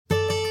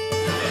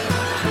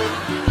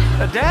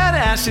A dad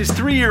asked his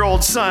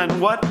 3-year-old son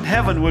what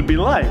heaven would be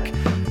like.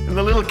 And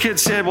the little kid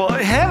said, well,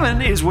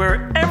 heaven is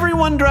where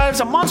everyone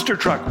drives a monster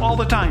truck all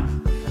the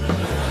time.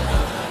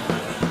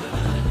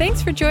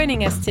 Thanks for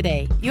joining us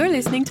today. You're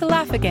listening to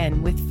Laugh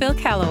Again with Phil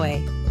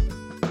Callaway.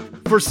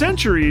 For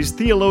centuries,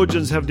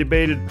 theologians have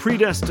debated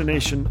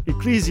predestination,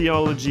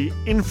 ecclesiology,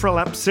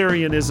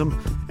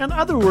 infralapsarianism, and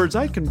other words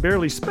I can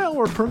barely spell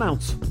or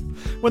pronounce.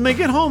 When they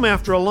get home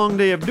after a long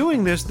day of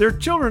doing this, their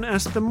children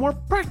ask them more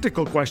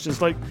practical questions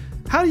like,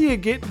 how do you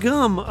get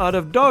gum out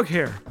of dog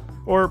hair?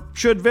 Or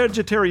should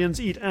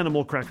vegetarians eat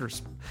animal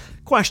crackers?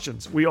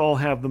 Questions. We all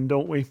have them,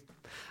 don't we?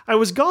 I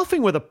was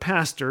golfing with a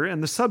pastor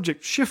and the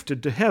subject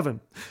shifted to heaven.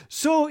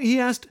 So he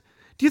asked,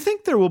 do you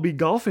think there will be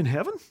golf in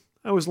heaven?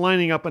 I was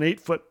lining up an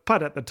 8-foot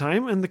putt at the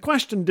time, and the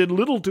question did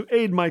little to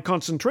aid my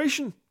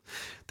concentration.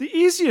 The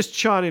easiest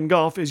shot in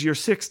golf is your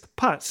 6th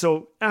putt,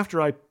 so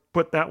after I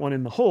put that one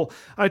in the hole,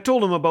 I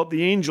told him about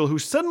the angel who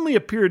suddenly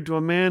appeared to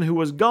a man who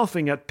was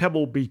golfing at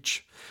Pebble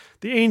Beach.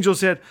 The angel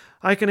said,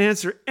 I can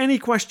answer any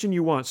question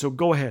you want, so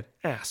go ahead,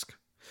 ask.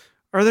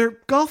 Are there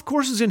golf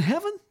courses in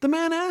heaven? The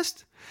man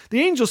asked.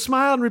 The angel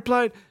smiled and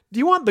replied, do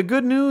you want the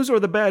good news or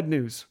the bad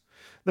news?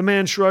 The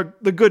man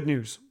shrugged, the good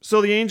news. So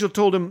the angel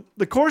told him,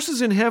 the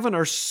courses in heaven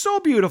are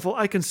so beautiful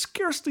I can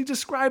scarcely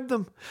describe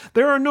them.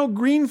 There are no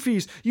green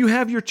fees. You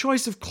have your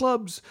choice of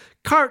clubs.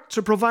 Carts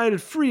are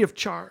provided free of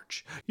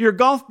charge. Your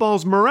golf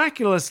balls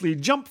miraculously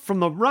jump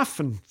from the rough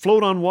and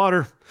float on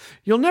water.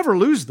 You'll never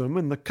lose them,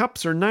 and the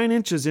cups are 9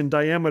 inches in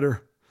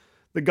diameter.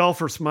 The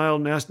golfer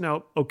smiled and asked,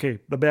 now, okay,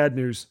 the bad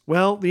news.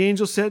 Well, the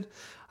angel said,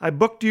 I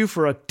booked you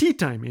for a tea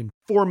time in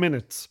 4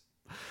 minutes.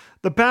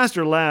 The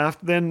pastor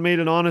laughed, then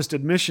made an honest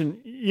admission.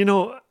 You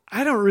know,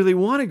 I don't really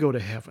want to go to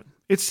heaven.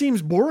 It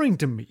seems boring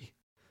to me.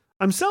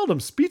 I'm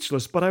seldom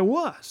speechless, but I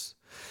was.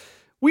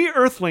 We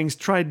earthlings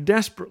try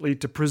desperately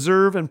to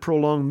preserve and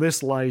prolong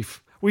this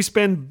life. We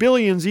spend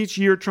billions each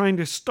year trying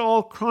to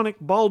stall chronic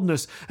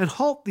baldness and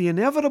halt the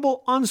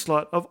inevitable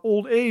onslaught of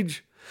old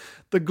age.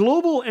 The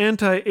global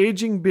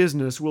anti-aging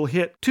business will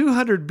hit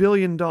 $200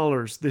 billion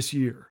this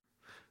year.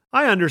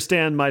 I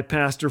understand my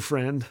pastor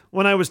friend.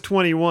 When I was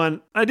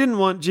 21, I didn't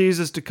want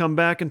Jesus to come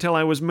back until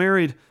I was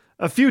married.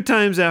 A few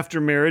times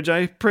after marriage,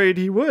 I prayed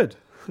he would.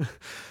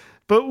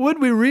 But would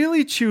we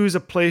really choose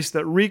a place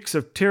that reeks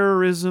of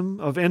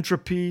terrorism, of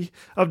entropy,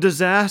 of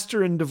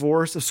disaster and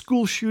divorce, of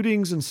school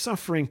shootings and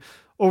suffering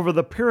over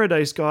the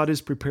paradise God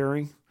is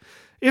preparing?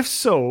 If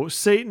so,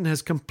 Satan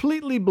has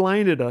completely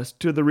blinded us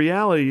to the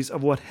realities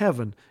of what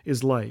heaven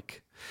is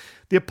like.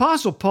 The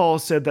Apostle Paul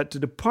said that to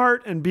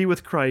depart and be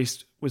with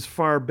Christ was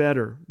far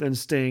better than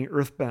staying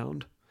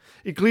earthbound.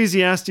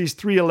 Ecclesiastes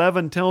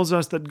 3:11 tells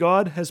us that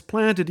God has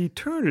planted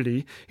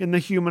eternity in the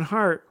human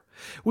heart.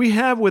 We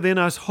have within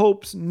us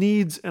hopes,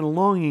 needs, and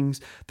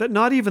longings that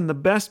not even the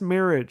best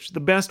marriage, the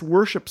best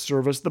worship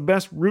service, the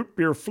best root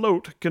beer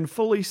float can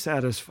fully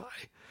satisfy.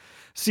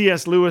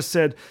 C.S. Lewis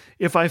said,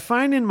 if I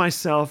find in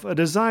myself a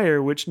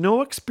desire which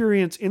no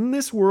experience in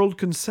this world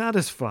can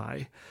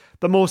satisfy,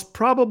 the most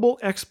probable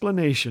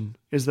explanation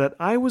is that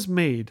I was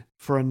made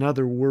for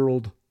another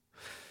world.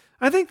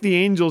 I think the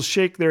angels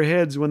shake their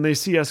heads when they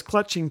see us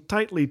clutching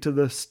tightly to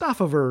the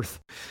stuff of earth.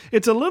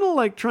 It's a little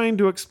like trying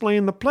to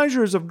explain the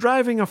pleasures of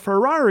driving a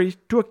Ferrari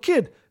to a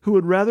kid who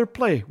would rather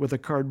play with a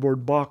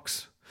cardboard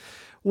box.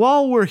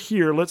 While we're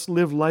here, let's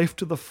live life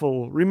to the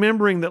full,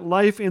 remembering that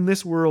life in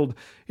this world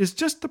is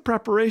just the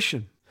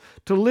preparation.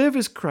 To live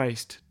is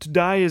Christ, to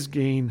die is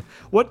gain.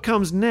 What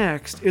comes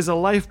next is a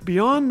life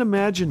beyond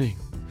imagining.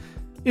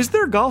 Is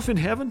there golf in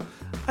heaven?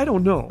 I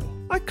don't know.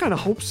 I kind of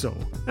hope so.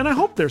 And I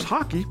hope there's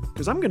hockey,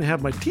 because I'm going to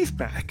have my teeth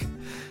back.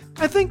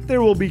 I think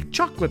there will be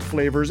chocolate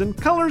flavors and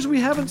colors we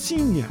haven't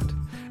seen yet.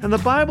 And the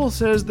Bible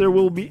says there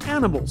will be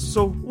animals,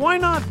 so why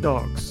not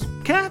dogs?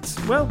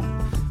 Cats? Well,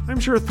 I'm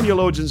sure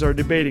theologians are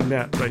debating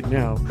that right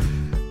now.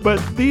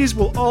 But these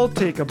will all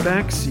take a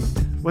back seat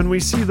when we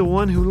see the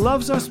one who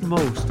loves us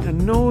most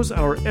and knows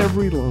our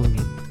every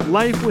longing.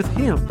 Life with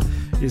him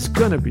is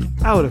going to be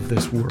out of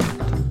this world.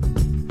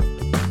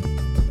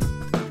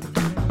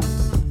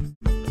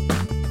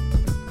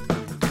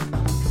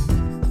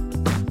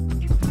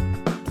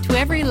 To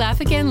every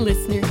Laugh Again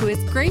listener who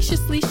has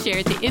graciously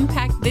shared the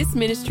impact this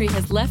ministry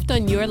has left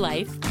on your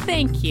life,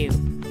 thank you.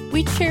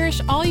 We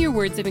cherish all your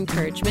words of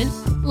encouragement.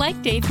 Like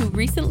Dave, who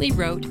recently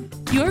wrote,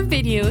 your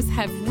videos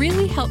have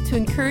really helped to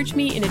encourage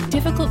me in a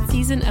difficult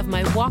season of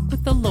my walk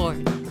with the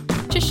Lord.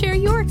 To share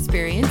your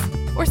experience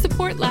or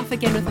support Laugh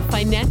Again with a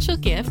financial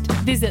gift,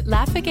 visit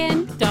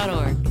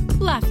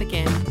laughagain.org. Laugh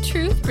Again,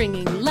 truth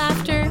bringing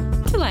laughter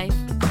to life.